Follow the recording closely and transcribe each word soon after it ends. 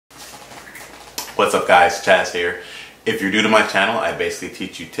What's up guys, Chaz here. If you're new to my channel, I basically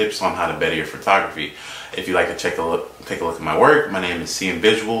teach you tips on how to better your photography. If you'd like to take a look at my work, my name is Seeing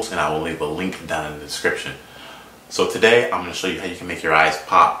Visuals and I will leave a link down in the description. So today I'm going to show you how you can make your eyes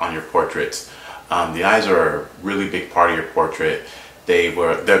pop on your portraits. The eyes are a really big part of your portrait. They're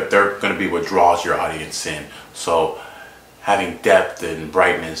going to be what draws your audience in. So having depth and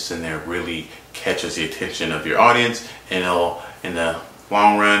brightness in there really catches the attention of your audience, and it'll, in the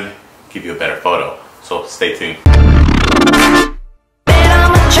long run, give you a better photo. So stay tuned.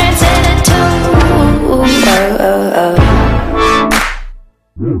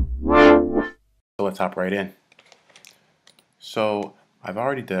 So let's hop right in. So I've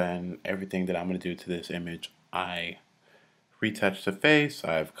already done everything that I'm going to do to this image. I retouched the face,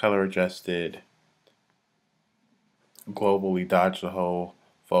 I've color adjusted, globally dodge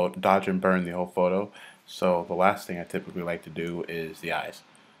and burn the whole photo. So the last thing I typically like to do is the eyes.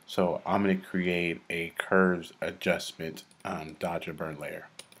 So I'm going to create a curves adjustment dodge and burn layer.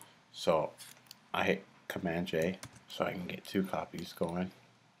 So I hit Command J so I can get two copies going.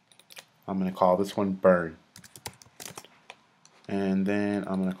 I'm going to call this one burn, and then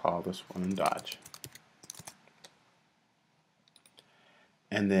I'm going to call this one dodge.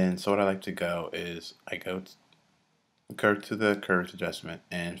 And then so what I like to go is I go to the curves adjustment,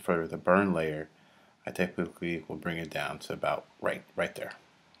 and for the burn layer I typically will bring it down to about right there.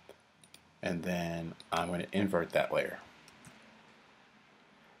 And then I'm going to invert that layer.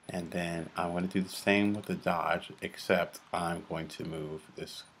 And then I'm going to do the same with the dodge, except I'm going to move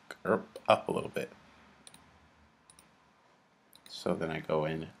this curve up a little bit. So then I go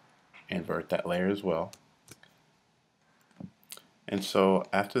in, invert that layer as well. And so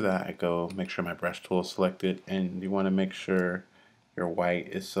after that I go make sure my brush tool is selected, and you want to make sure your white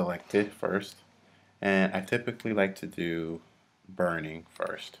is selected first. And I typically like to do burning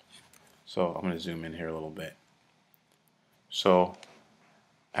first. So I'm going to zoom in here a little bit. So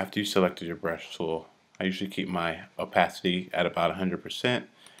after you selected your brush tool, I usually keep my opacity at about 100%,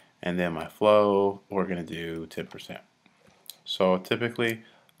 and then my flow we're going to do 10%. So typically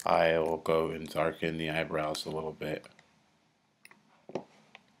I will go and darken the eyebrows a little bit.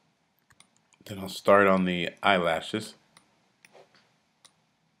 Then I'll start on the eyelashes.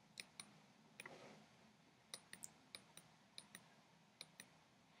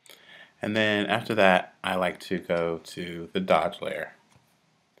 And then after that I like to go to the dodge layer.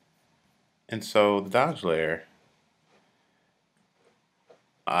 And so the dodge layer,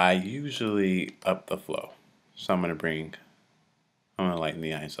 I usually up the flow. So I'm going to lighten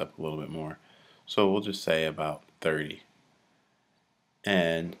the eyes up a little bit more. So we'll just say about 30.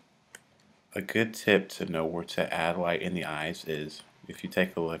 And a good tip to know where to add light in the eyes is if you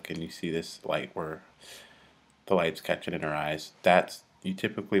take a look and you see this light where the light's catching in her eyes, you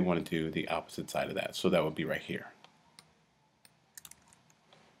typically want to do the opposite side of that. So that would be right here.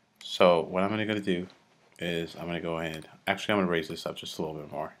 So what I'm going to do is I'm going to go ahead, actually I'm going to raise this up just a little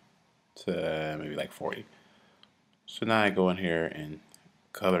bit more to maybe like 40. So now I go in here and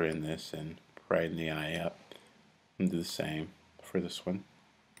color in this and brighten the eye up, and do the same for this one.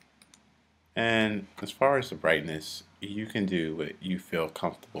 And as far as the brightness, you can do what you feel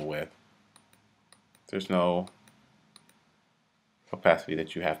comfortable with. There's no opacity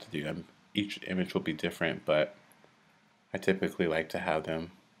that you have to do. Each image will be different, but I typically like to have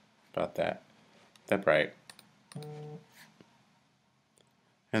them about that bright.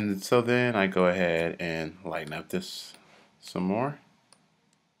 And so then I go ahead and lighten up this some more.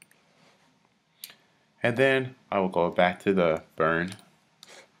 And then I will go back to the burn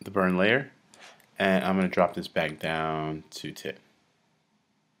layer, and I'm going to drop this back down to 10.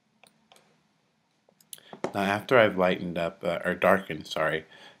 Now after I've lightened up, or darkened, sorry,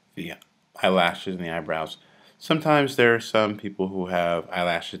 the eyelashes and the eyebrows, sometimes there are some people who have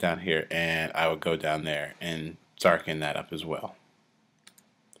eyelashes down here, and I would go down there and darken that up as well.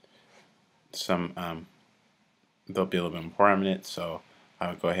 Some they'll be a little bit more prominent, so I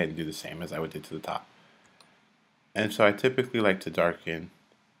would go ahead and do the same as I would do to the top. And so I typically like to darken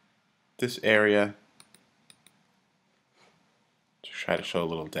this area to try to show a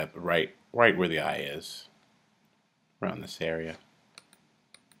little depth right where the eye is, around this area.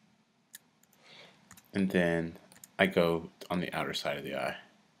 And then I go on the outer side of the eye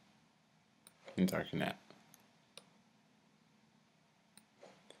and darken that.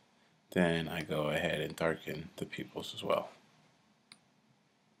 Then I go ahead and darken the pupils as well.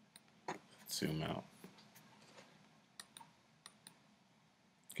 Zoom out.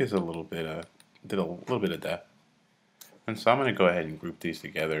 Gives a little bit of depth. And so I'm going to go ahead and group these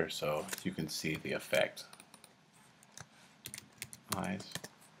together so you can see the effect. Eyes.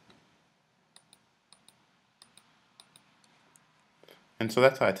 And so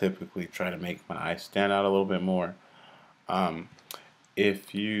that's how I typically try to make my eyes stand out a little bit more. Um,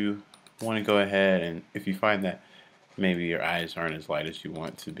 if you want to go ahead and if you find that maybe your eyes aren't as light as you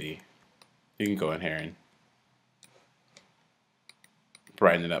want to be, you can go in here and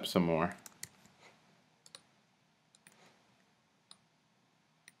brighten it up some more.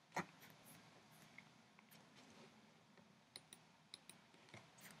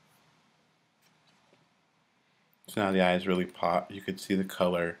 So now the eyes really pop. You could see the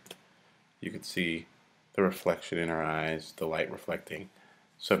color. You could see the reflection in our eyes, the light reflecting.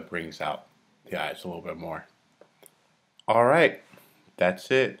 So it brings out the eyes a little bit more. All right,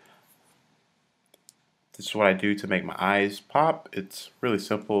 that's it. This is what I do to make my eyes pop. It's really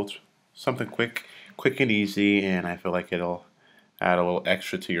simple. It's something quick and easy, and I feel like it'll add a little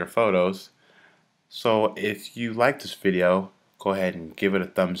extra to your photos. So if you like this video, go ahead and give it a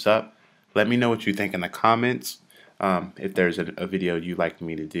thumbs up. Let me know what you think in the comments. If there's a video you'd like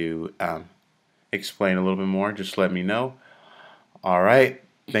me to do, explain a little bit more, just let me know. All right,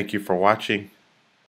 thank you for watching.